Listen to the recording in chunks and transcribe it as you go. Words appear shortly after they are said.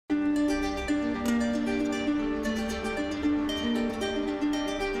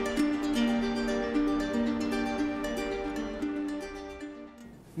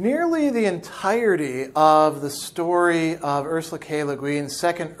Nearly the entirety of the story of Ursula K. Le Guin's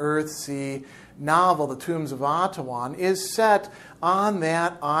second Earthsea novel, The Tombs of Atuan, is set on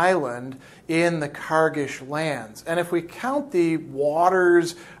that island in the Kargish lands. And if we count the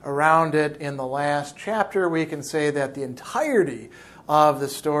waters around it in the last chapter, we can say that the entirety of the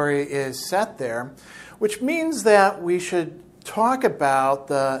story is set there, which means that we should talk about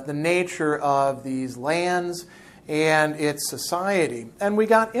the nature of these lands and its society. And we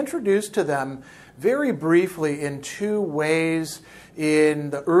got introduced to them very briefly in two ways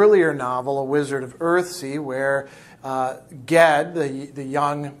in the earlier novel, A Wizard of Earthsea, where Ged, the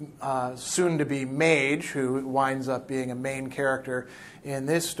young soon-to-be mage, who winds up being a main character in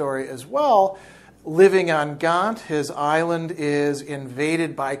this story as well, living on Gant, his island is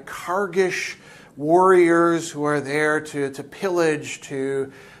invaded by Kargish warriors who are there to pillage,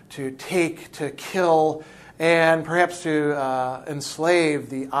 to take, to kill, and perhaps to enslave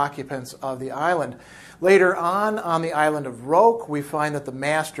the occupants of the island. Later on the island of Roke, we find that the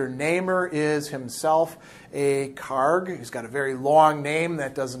master namer is himself a Karg. He's got a very long name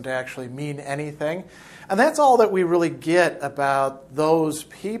that doesn't actually mean anything. And that's all that we really get about those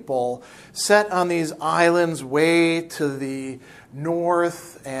people set on these islands way to the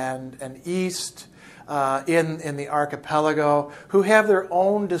north and east in the archipelago, who have their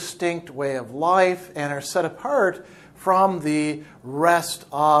own distinct way of life and are set apart from the rest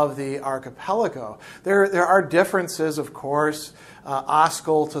of the archipelago. There are differences, of course.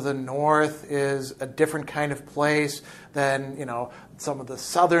 Oskal to the north is a different kind of place than, some of the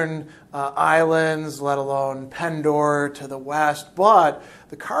southern islands, let alone Pendor to the west. But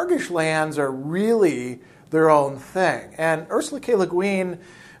the Kargish lands are really their own thing. And Ursula K. Le Guin,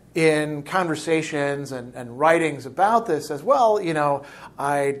 in conversations and writings about this, says, well,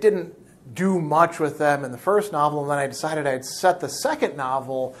 I didn't do much with them in the first novel, and then I decided I'd set the second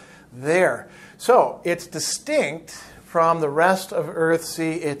novel there. So it's distinct from the rest of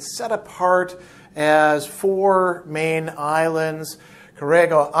Earthsea. It's set apart as four main islands: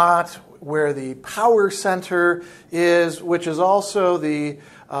 Kargish At, where the power center is, which is also the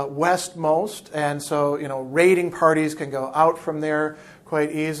westmost, and so raiding parties can go out from there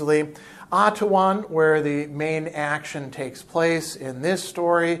quite easily. Atuan, where the main action takes place in this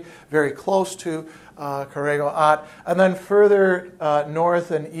story, very close to Kargish At. And then further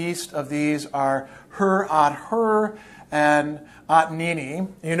north and east of these are At and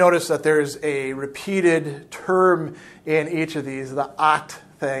Atnini. You notice that there's a repeated term in each of these, the At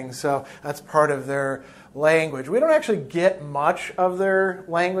thing, so that's part of their language. We don't actually get much of their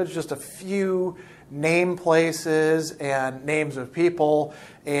language, just a few name places and names of people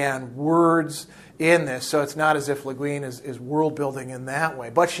and words in this, so it's not as if Le Guin is world building in that way.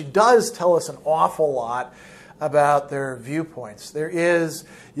 But she does tell us an awful lot about their viewpoints. There is,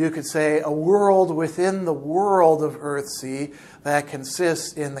 you could say, a world within the world of Earthsea that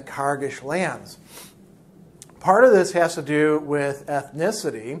consists in the Kargish lands. Part of this has to do with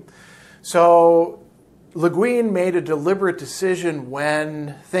ethnicity. So Le Guin made a deliberate decision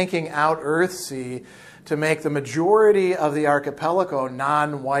when thinking out Earthsea to make the majority of the archipelago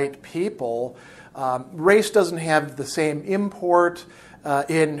non-white people. Race doesn't have the same import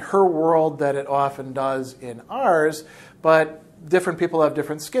in her world that it often does in ours, but different people have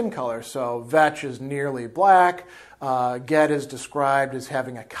different skin colors. So Vetch is nearly black. Ged is described as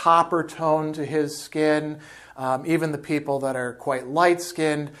having a copper tone to his skin. Even the people that are quite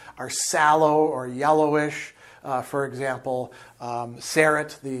light-skinned are sallow or yellowish. For example,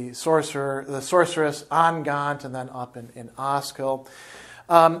 Sarit, the sorceress on Gant, and then up in Oskal.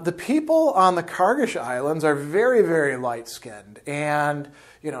 The people on the Kargish Islands are very, very light-skinned, and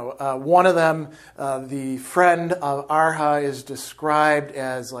one of them, the friend of Arha, is described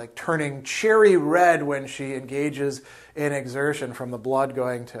as like turning cherry red when she engages in exertion from the blood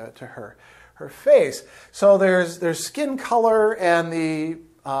going to her face. So there's skin color, and the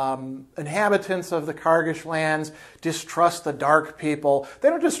inhabitants of the Kargish lands distrust the dark people. They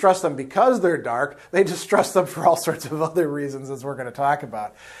don't distrust them because they're dark. They distrust them for all sorts of other reasons, as we're going to talk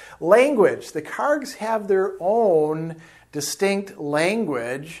about. Language. The Kargs have their own distinct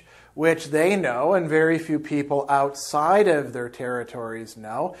language, which they know and very few people outside of their territories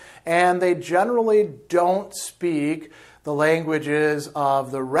know. And they generally don't speak the languages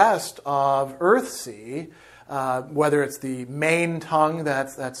of the rest of Earthsea, whether it's the main tongue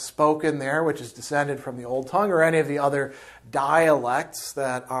that's spoken there, which is descended from the Old Tongue, or any of the other dialects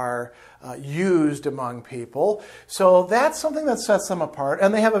that are used among people. So that's something that sets them apart.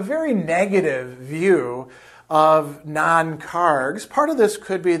 And they have a very negative view of non-Kargs. Part of this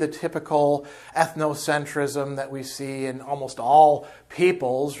could be the typical ethnocentrism that we see in almost all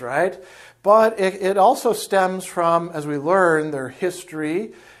peoples, right? But it also stems from, as we learn, their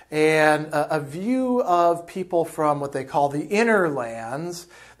history and a view of people from what they call the inner lands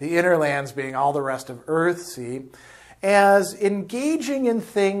being all the rest of Earthsea, as engaging in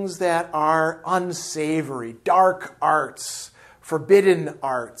things that are unsavory, dark arts, forbidden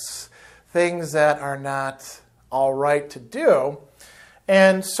arts, things that are not all right to do.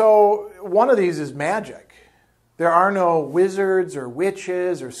 And so one of these is magic. There are no wizards or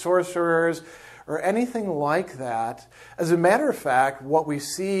witches or sorcerers or anything like that. As a matter of fact, what we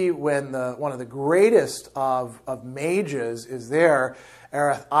see when one of the greatest of mages is there,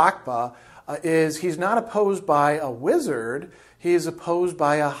 Areth Akba, is he's not opposed by a wizard, he's opposed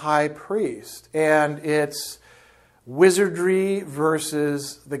by a high priest. And it's wizardry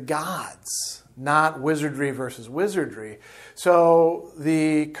versus the gods, not wizardry versus wizardry. So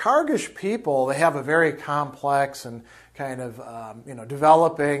the Kargish people, they have a very complex and kind of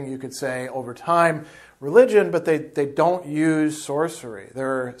developing, you could say, over time, religion, but they don't use sorcery.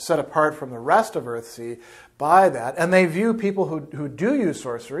 They're set apart from the rest of Earthsea by that, and they view people who do use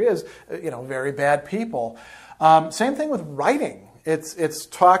sorcery as very bad people. Same thing with writing. It's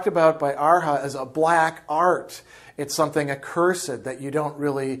talked about by Arha as a black art. It's something accursed that you don't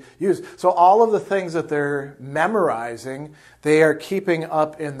really use. So all of the things that they're memorizing, they are keeping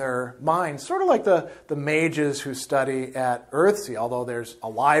up in their minds, sort of like the mages who study at Earthsea, although there's a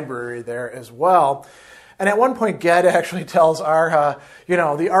library there as well. And at one point, Ged actually tells Arha,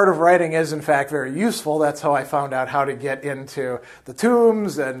 the art of writing is, in fact, very useful. That's how I found out how to get into the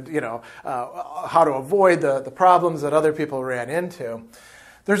tombs and, how to avoid the problems that other people ran into.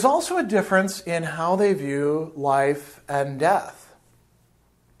 There's also a difference in how they view life and death.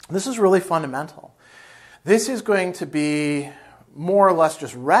 This is really fundamental. This is going to be more or less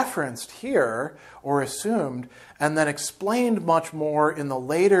just referenced here or assumed and then explained much more in the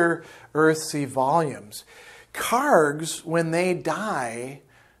later Earthsea volumes. Kargs, when they die,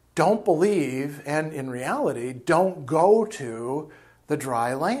 don't believe, and in reality, don't go to the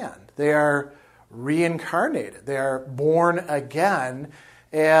dry land. They are reincarnated. They are born again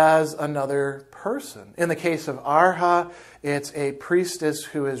as another person. In the case of Arha, it's a priestess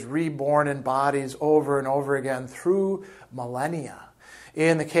who is reborn in bodies over and over again through millennia.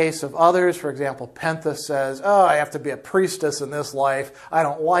 In the case of others, for example, Pentha says, I have to be a priestess in this life. I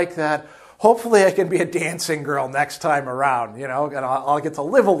don't like that. Hopefully I can be a dancing girl next time around, and I'll get to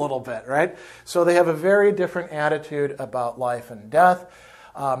live a little bit, right? So they have a very different attitude about life and death.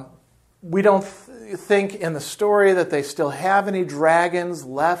 We don't think in the story that they still have any dragons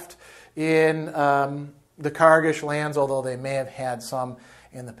left in the Kargish lands, although they may have had some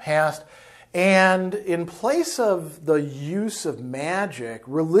in the past. And in place of the use of magic,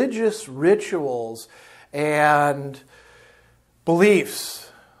 religious rituals and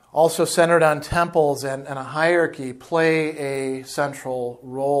beliefs, also centered on temples and a hierarchy, play a central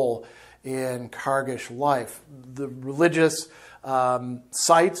role in Kargish life. The religious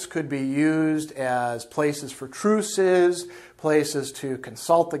sites could be used as places for truces, places to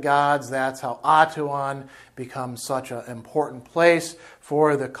consult the gods. That's how Atuan becomes such an important place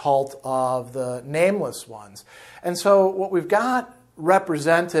for the cult of the Nameless Ones. And so what we've got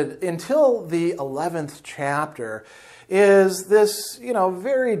represented until the 11th chapter is this,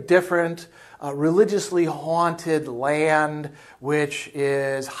 very different, religiously haunted land which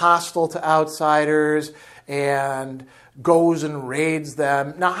is hostile to outsiders and goes and raids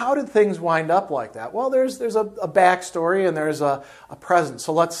them. Now, how did things wind up like that? Well, there's a backstory and there's a present.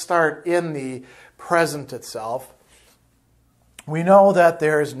 So let's start in the present itself. We know that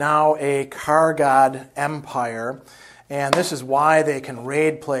there's now a Kargad empire, and this is why they can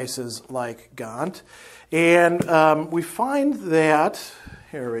raid places like Gaunt. And we find that,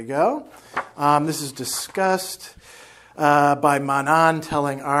 here we go, this is discussed by Manan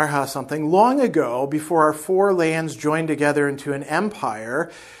telling Arha something. Long ago, before our four lands joined together into an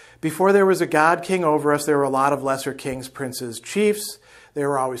empire, before there was a god king over us, there were a lot of lesser kings, princes, chiefs. They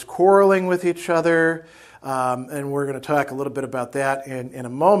were always quarreling with each other. And we're going to talk a little bit about that in a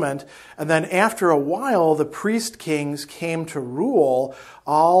moment. And then after a while, the priest kings came to rule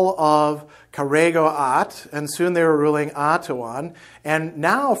all of Karego-At, and soon they were ruling Atuan. And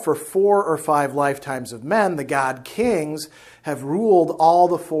now for 4 or 5 lifetimes of men, the god kings have ruled all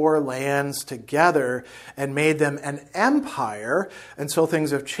the four lands together and made them an empire, and so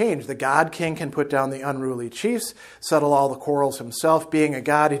things have changed. The God King can put down the unruly chiefs, settle all the quarrels himself. Being a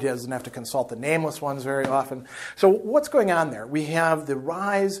god, he doesn't have to consult the nameless ones very often. So what's going on there? We have the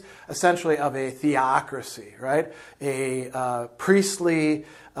rise, essentially, of a theocracy, right? A priestly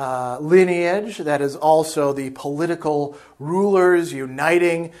lineage that is also the political rulers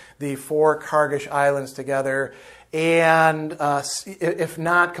uniting the four Kargish islands together, and if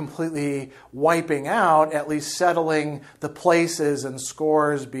not completely wiping out, at least settling the places and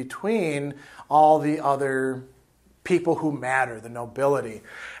scores between all the other people who matter, the nobility.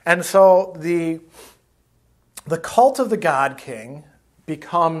 And so the cult of the God King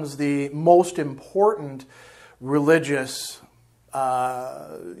becomes the most important religious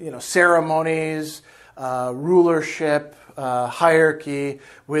ceremonies, rulership, hierarchy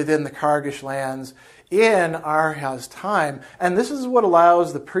within the Kargish lands in Arha's time. And this is what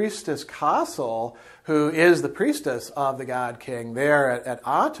allows the priestess Kassel, who is the priestess of the God King there at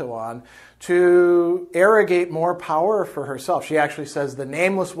Atuan, to arrogate more power for herself. She actually says the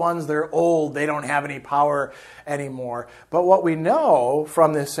nameless ones, they're old, they don't have any power anymore. But what we know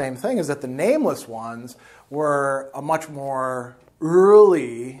from this same thing is that the nameless ones were a much more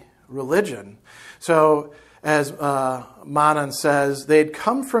early religion. So as Manan says, they'd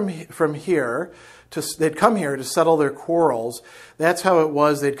come here to settle their quarrels. That's how it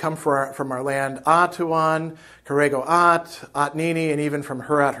was. They'd come from our land, Atuan, Karego Atnini, and even from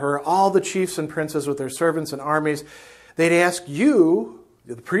Hur, all the chiefs and princes with their servants and armies. They'd ask you,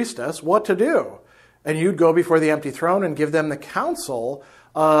 the priestess, what to do. And you'd go before the empty throne and give them the counsel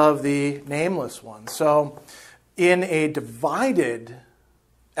of the nameless ones. So in a divided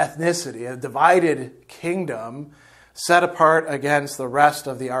ethnicity, a divided kingdom set apart against the rest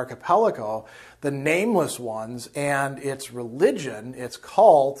of the archipelago, the nameless ones and its religion, its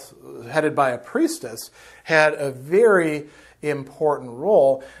cult, headed by a priestess, had a very important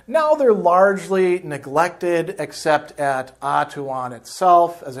role. Now they're largely neglected, except at Atuan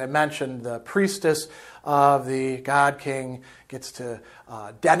itself. As I mentioned, the priestess of the God King gets to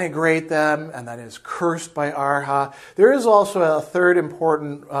denigrate them and then is cursed by Arha. There is also a third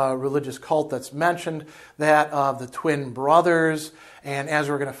important religious cult that's mentioned, that of the twin brothers. And as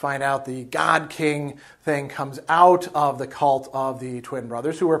we're going to find out, the God King thing comes out of the cult of the twin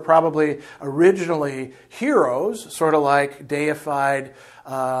brothers, who were probably originally heroes, sort of like deified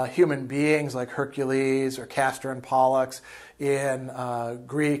human beings like Hercules or Castor and Pollux in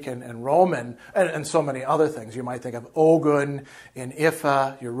Greek and Roman, and so many other things. You might think of Ogun in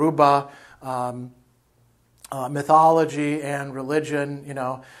Ifa, Yoruba, mythology and religion,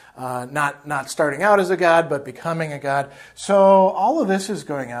 not starting out as a god, but becoming a god. So all of this is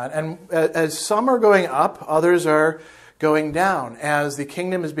going on. And as some are going up, others are going down. As the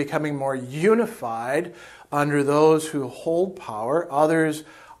kingdom is becoming more unified under those who hold power, others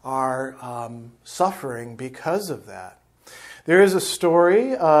are suffering because of that. There is a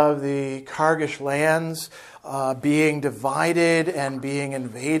story of the Kargish lands being divided and being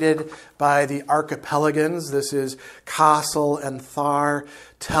invaded by the archipelagans. This is Kassel and Thar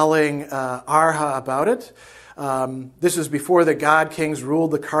telling Arha about it. This is before the God Kings ruled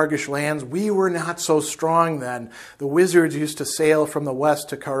the Kargish lands. We were not so strong then. The wizards used to sail from the west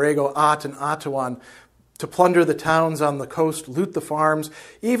to Karego At and Atuan to plunder the towns on the coast, loot the farms,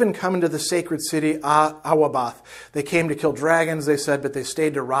 even come into the sacred city Awabath. They came to kill dragons, they said, but they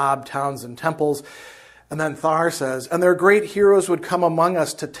stayed to rob towns and temples. And then Thar says, and their great heroes would come among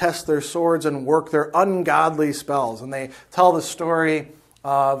us to test their swords and work their ungodly spells. And they tell the story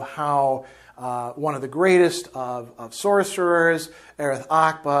of how one of the greatest of sorcerers, Erith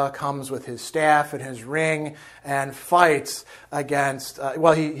Akba, comes with his staff and his ring and fights against,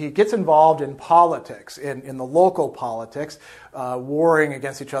 he gets involved in politics, in the local politics, warring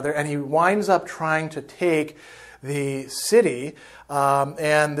against each other, and he winds up trying to take the city,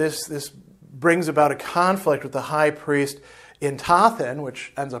 and this brings about a conflict with the high priest in Tathan,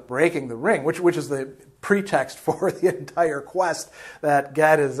 which ends up breaking the ring, which is the pretext for the entire quest that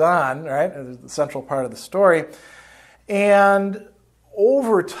Ged is on, right? The central part of the story. And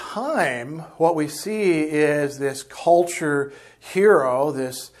over time, what we see is this culture hero,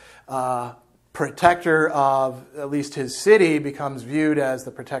 this protector of at least his city, becomes viewed as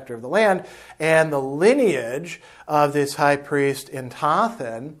the protector of the land, and the lineage of this high priest in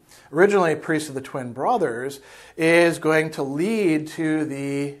Tathan, originally a priest of the twin brothers, is going to lead to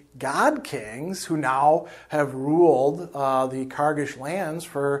the God Kings, who now have ruled the Kargish lands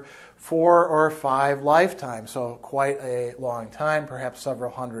for 4 or 5 lifetimes, so quite a long time, perhaps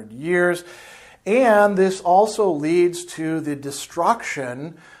several hundred years. And this also leads to the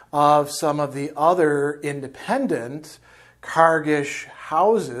destruction of some of the other independent Kargish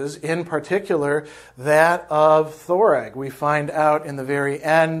houses, in particular that of Thoreg. We find out in the very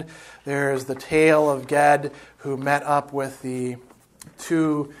end there's the tale of Ged who met up with the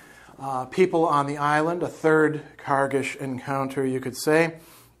two people on the island, a third Kargish encounter, you could say.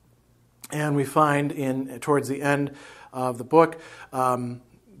 And we find towards the end of the book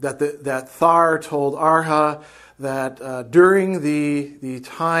that Thar told Arha that during the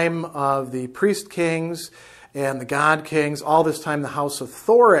time of the priest kings and the god kings, all this time the house of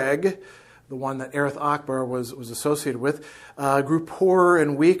Thoreg, the one that Erith Akbar was associated with, grew poorer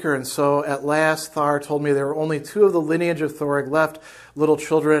and weaker. And so at last Thar told me there were only two of the lineage of Thoreg left, little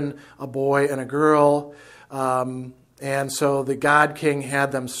children, a boy and a girl. And so the god king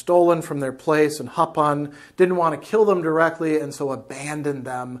had them stolen from their place, and Hapan didn't want to kill them directly, and so abandoned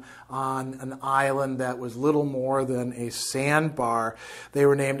them on an island that was little more than a sandbar. They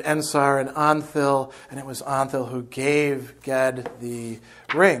were named Ensar and Anthil, and it was Anthil who gave Ged the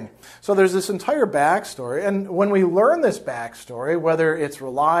ring. So there's this entire backstory, and when we learn this backstory, whether it's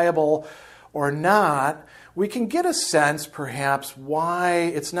reliable or not, we can get a sense, perhaps, why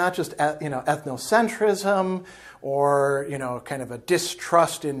it's not just ethnocentrism or kind of a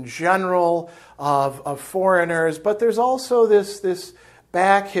distrust in general of foreigners, but there's also this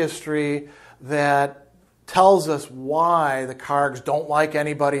back history that tells us why the Kargs don't like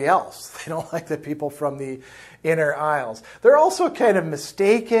anybody else. They don't like the people from the Inner Isles. They're also kind of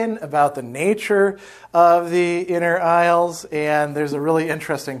mistaken about the nature of the Inner Isles, and there's a really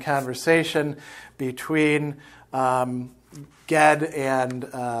interesting conversation between Ged and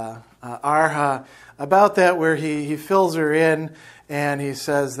Arha about that, where he fills her in, and he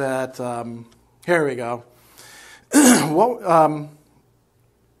says that, here we go.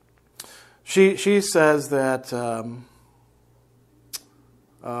 She says that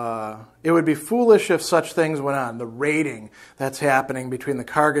it would be foolish if such things went on, the raiding that's happening between the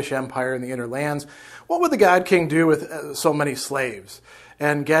Kargish Empire and the Inner Lands. What would the God King do with so many slaves?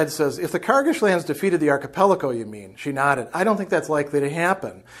 And Ged says, if the Kargish lands defeated the archipelago, you mean? She nodded. I don't think that's likely to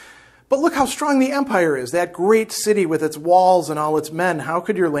happen. But look how strong the empire is, that great city with its walls and all its men. How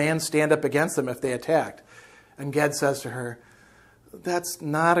could your land stand up against them if they attacked? And Ged says to her, that's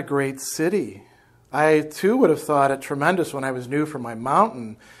not a great city. I, too, would have thought it tremendous when I was new from my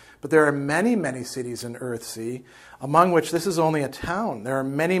mountain. But there are many, many cities in Earthsea, among which this is only a town. There are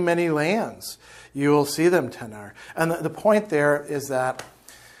many, many lands. You will see them, Tenar. And the point there is that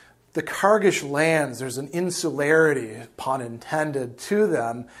the Kargish lands, there's an insularity, pun intended, to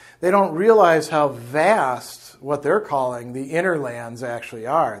them. They don't realize how vast what they're calling the inner lands actually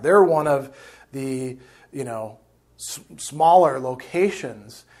are. They're one of the, smaller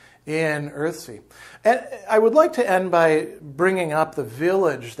locations in Earthsea. And I would like to end by bringing up the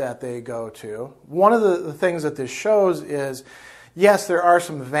village that they go to. One of the things that this shows is, yes, there are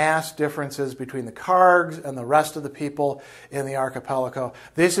some vast differences between the Kargs and the rest of the people in the archipelago.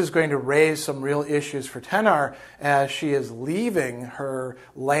 This is going to raise some real issues for Tenar as she is leaving her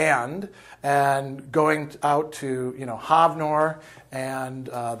land and going out to Havnor and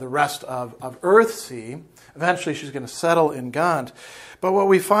the rest of Earthsea. Eventually she's going to settle in Gaunt. But what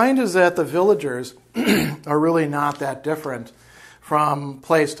we find is that the villagers are really not that different from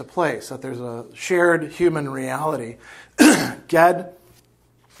place to place, that there's a shared human reality. Ged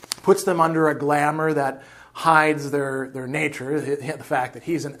puts them under a glamour that hides their nature, the fact that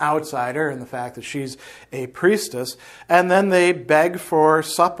he's an outsider and the fact that she's a priestess, and then they beg for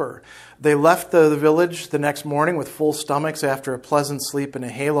supper. They left the village the next morning with full stomachs after a pleasant sleep in a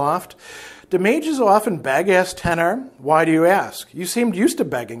hayloft. Do mages often beg? Asked Tenar. Why do you ask? You seemed used to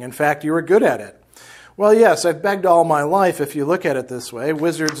begging. In fact, you were good at it. Well, yes, I've begged all my life, if you look at it this way.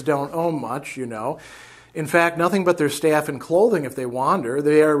 Wizards don't own much, In fact, nothing but their staff and clothing if they wander.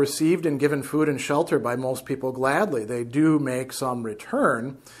 They are received and given food and shelter by most people gladly. They do make some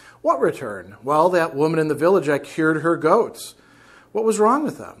return. What return? Well, that woman in the village, I cured her goats. What was wrong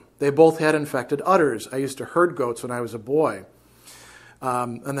with them? They both had infected udders. I used to herd goats when I was a boy.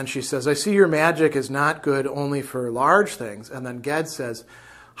 And then she says, I see your magic is not good only for large things. And then Ged says,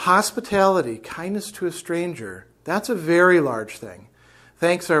 hospitality, kindness to a stranger, that's a very large thing.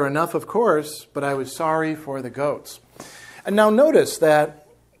 Thanks are enough, of course, but I was sorry for the goats. And now notice that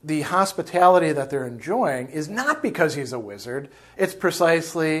the hospitality that they're enjoying is not because he's a wizard. It's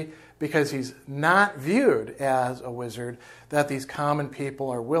precisely because he's not viewed as a wizard that these common people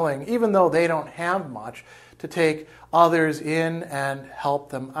are willing, even though they don't have much, to take others in and help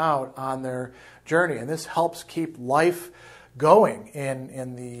them out on their journey. And this helps keep life going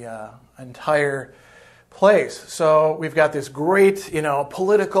in the entire place. So we've got this great,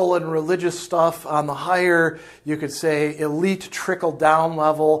 political and religious stuff on the higher, you could say, elite trickle-down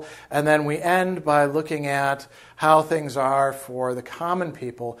level, and then we end by looking at how things are for the common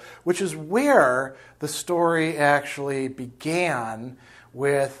people, which is where the story actually began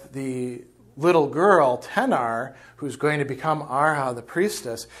with the little girl, Tenar, who's going to become Arha, the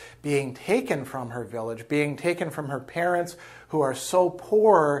priestess, being taken from her village, being taken from her parents, who are so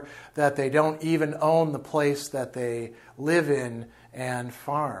poor that they don't even own the place that they live in and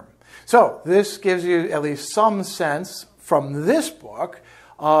farm. So this gives you at least some sense from this book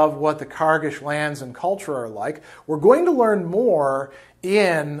of what the Kargish lands and culture are like. We're going to learn more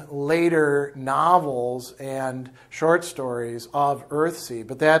in later novels and short stories of Earthsea,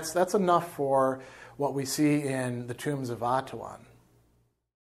 but that's enough for what we see in the Tombs of Atuan.